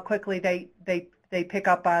algorithm, how quickly they pick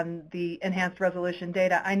up on the enhanced resolution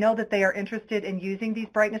data. I know that they are interested in using these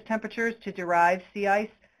brightness temperatures to derive sea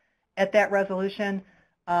ice at that resolution,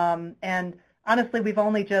 and honestly, we've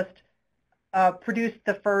only just produced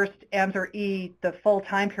the first AMSR-E, the full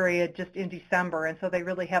time period, just in December, and so they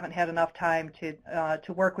really haven't had enough time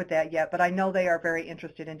to work with that yet, but I know they are very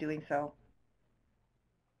interested in doing so.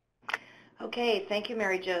 Okay, thank you,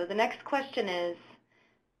 Mary Jo. The next question is,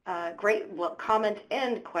 comment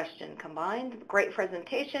and question combined. Great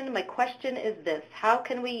presentation. My question is this: how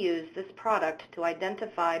can we use this product to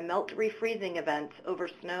identify melt refreezing events over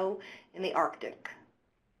snow in the Arctic?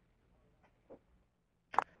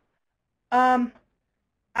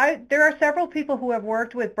 There are several people who have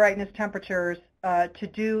worked with brightness temperatures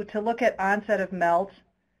to look at onset of melt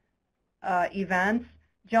events.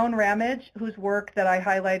 Joan Ramage, whose work that I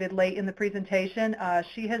highlighted late in the presentation,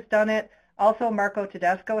 she has done it. Also, Marco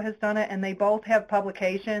Tedesco has done it, and they both have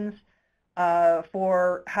publications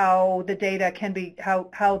for how the data can be,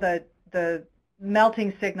 how the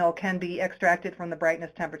melting signal can be extracted from the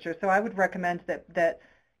brightness temperature. So I would recommend that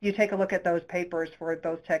you take a look at those papers for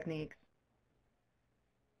those techniques.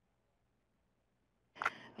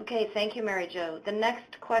 Okay, thank you, Mary Jo. The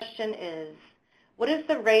next question is, what is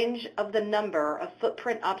the range of the number of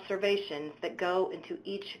footprint observations that go into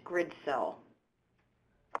each grid cell?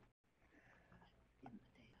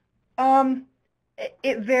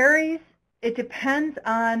 It varies. It depends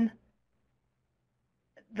on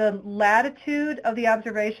the latitude of the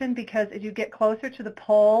observation, because as you get closer to the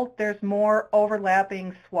pole, there's more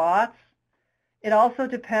overlapping swaths. It also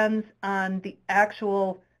depends on the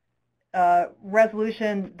actual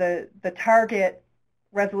resolution, the target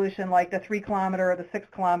resolution, like the 3 kilometer or the 6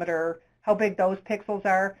 kilometer, how big those pixels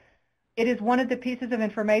are. It is one of the pieces of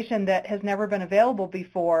information that has never been available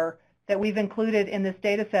before that we've included in this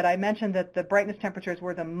data set. I mentioned that the brightness temperatures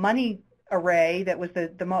were the money array that was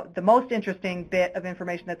the most interesting bit of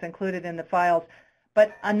information that's included in the files,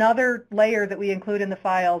 But another layer that we include in the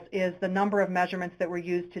files is the number of measurements that were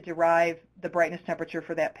used to derive the brightness temperature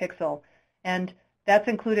for that pixel. And that's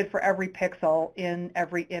included for every pixel in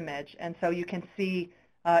every image. And so you can see,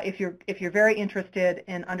 if you're very interested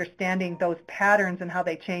in understanding those patterns and how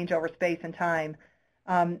they change over space and time,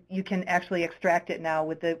 you can actually extract it now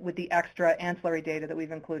with the extra ancillary data that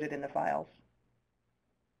we've included in the files.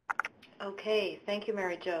 Okay, thank you,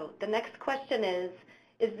 Mary Jo. The next question is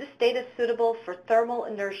this data suitable for thermal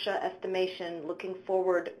inertia estimation looking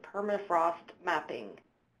forward permafrost mapping?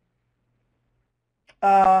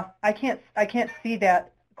 I can't see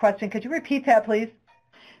that question. Could you repeat that, please?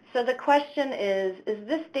 So the question is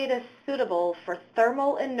this data suitable for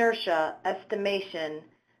thermal inertia estimation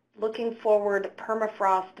looking forward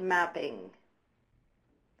permafrost mapping?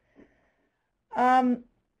 I'm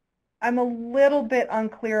a little bit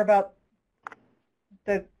unclear about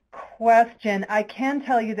the question. I can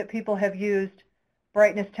tell you that people have used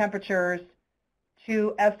brightness temperatures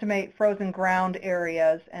to estimate frozen ground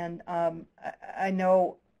areas, and I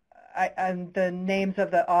know the names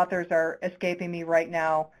of the authors are escaping me right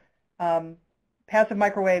now. Passive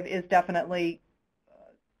microwave is definitely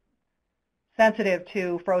sensitive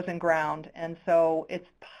to frozen ground, and so it's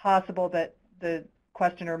possible that the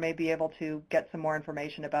questioner may be able to get some more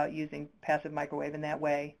information about using passive microwave in that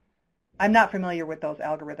way. I'm not familiar with those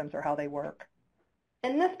algorithms or how they work.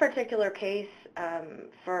 In this particular case,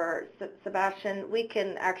 for Sebastian, we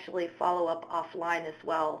can actually follow up offline as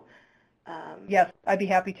well. Yes, I'd be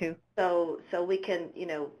happy to. So we can,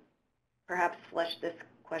 perhaps flesh this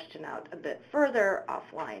question out a bit further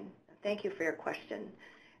offline. Thank you for your question.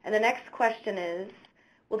 And the next question is,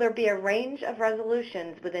 will there be a range of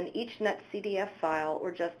resolutions within each NetCDF file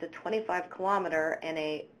or just a 25 kilometer and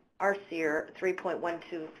a RCR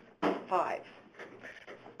 3.125?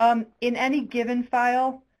 In any given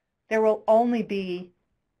file, there will only be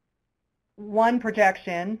one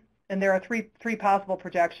projection, and there are three possible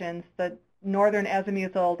projections: the northern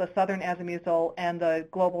azimuthal, the southern azimuthal, and the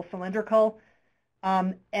global cylindrical,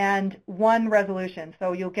 and one resolution.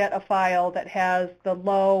 So you'll get a file that has the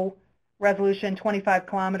low resolution 25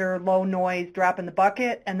 kilometer low noise drop in the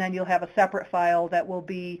bucket, and then you'll have a separate file that will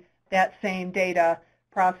be that same data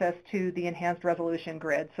processed to the enhanced resolution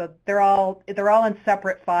grid. So they're all in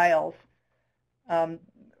separate files.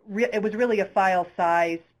 It was really a file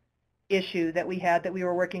size issue that we had, that we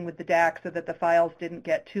were working with the DAAC so that the files didn't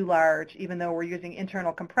get too large. Even though we're using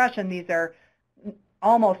internal compression, these are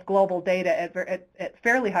almost global data at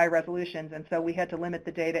fairly high resolutions, and so we had to limit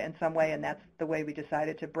the data in some way, and that's the way we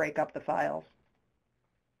decided to break up the files.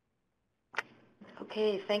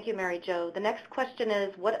 Okay, thank you, Mary Jo. The next question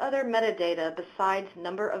is, what other metadata besides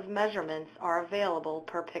number of measurements are available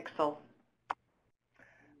per pixel?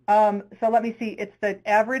 So let me see. It's the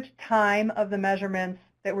average time of the measurements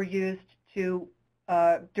that were used to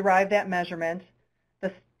derive that measurement,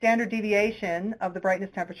 the standard deviation of the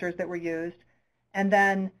brightness temperatures that were used, and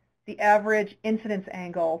then the average incidence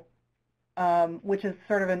angle, which is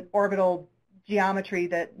sort of an orbital geometry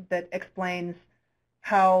that explains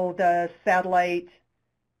how the satellite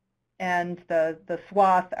and the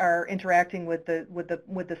swath are interacting with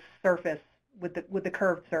the surface, with the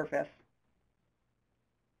curved surface.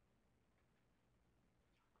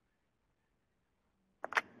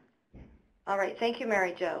 All right, thank you,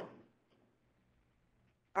 Mary Jo.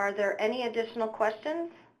 Are there any additional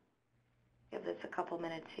questions? Give this a couple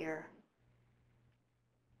minutes here.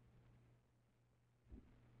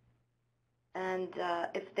 And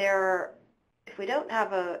if we don't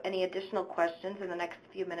have any additional questions in the next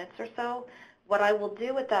few minutes or so, what I will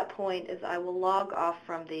do at that point is I will log off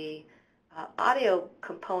from the audio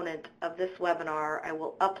component of this webinar. I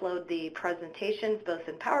will upload the presentations both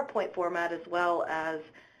in PowerPoint format as well as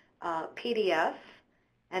PDF,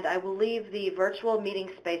 and I will leave the virtual meeting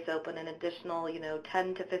space open an additional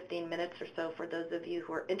 10 to 15 minutes or so for those of you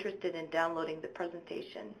who are interested in downloading the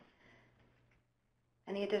presentation.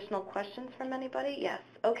 Any additional questions from anybody? Yes.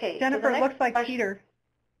 Okay. Jennifer, it looks like Peter.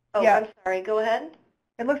 Oh, yeah. I'm sorry. Go ahead.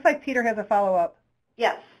 It looks like Peter has a follow-up.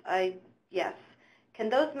 Yes. Yes. Can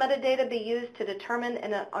those metadata be used to determine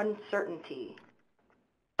an uncertainty?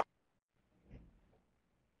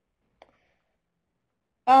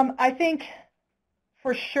 I think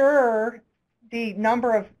for sure the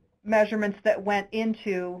number of measurements that went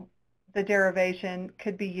into the derivation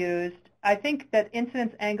could be used. I think that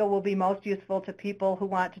incidence angle will be most useful to people who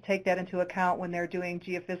want to take that into account when they're doing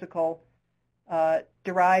geophysical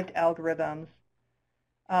derived algorithms.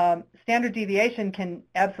 Standard deviation can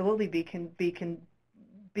absolutely be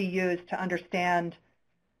used to understand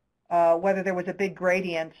whether there was a big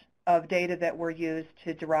gradient of data that were used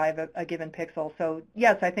to derive a given pixel. So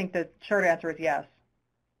yes, I think the short answer is yes.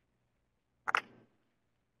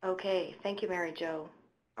 Okay, thank you, Mary Jo.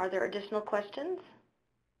 Are there additional questions?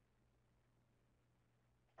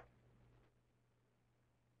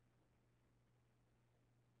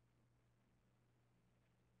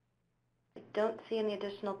 I don't see any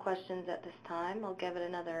additional questions at this time. I'll give it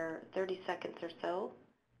another 30 seconds or so.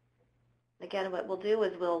 Again, what we'll do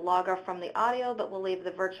is we'll log off from the audio, but we'll leave the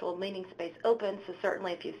virtual meeting space open, so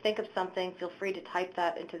certainly if you think of something, feel free to type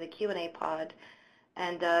that into the Q&A pod.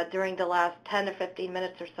 And during the last 10 or 15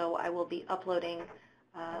 minutes or so, I will be uploading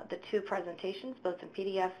the two presentations, both in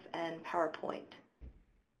PDF and PowerPoint.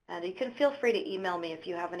 And you can feel free to email me if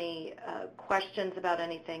you have any questions about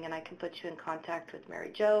anything, and I can put you in contact with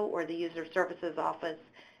Mary Jo or the User Services Office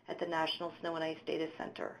at the National Snow and Ice Data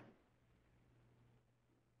Center.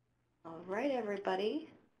 All right, everybody.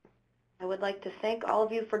 I would like to thank all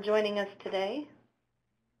of you for joining us today,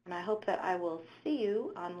 and I hope that I will see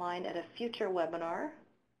you online at a future webinar.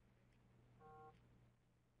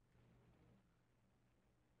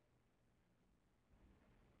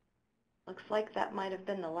 Looks like that might have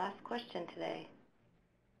been the last question today.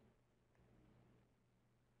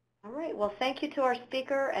 All right, well, thank you to our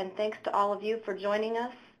speaker, and thanks to all of you for joining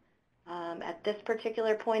us. At this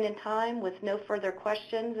particular point in time, with no further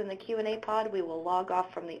questions in the Q&A pod, we will log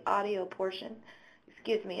off from the audio portion,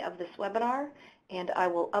 of this webinar, and I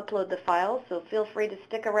will upload the files, so feel free to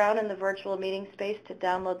stick around in the virtual meeting space to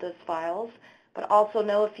download those files. But also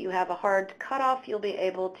know if you have a hard cutoff, you'll be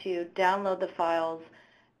able to download the files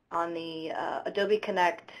on the Adobe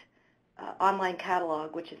Connect online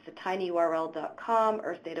catalog, which is the tinyurl.com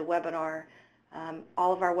Earthdata webinar.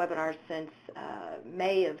 All of our webinars since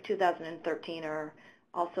May of 2013 are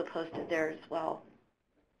also posted there as well.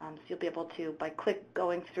 So you'll be able to, by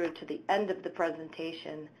going through to the end of the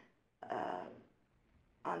presentation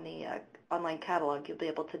on the online catalog, you'll be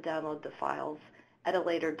able to download the files at a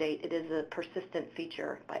later date. It is a persistent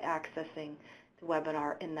feature by accessing the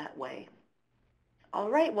webinar in that way. All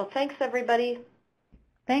right, well, thanks, everybody.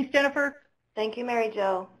 Thanks, Jennifer. Thank you, Mary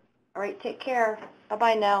Jo. All right, take care.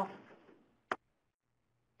 Bye-bye now.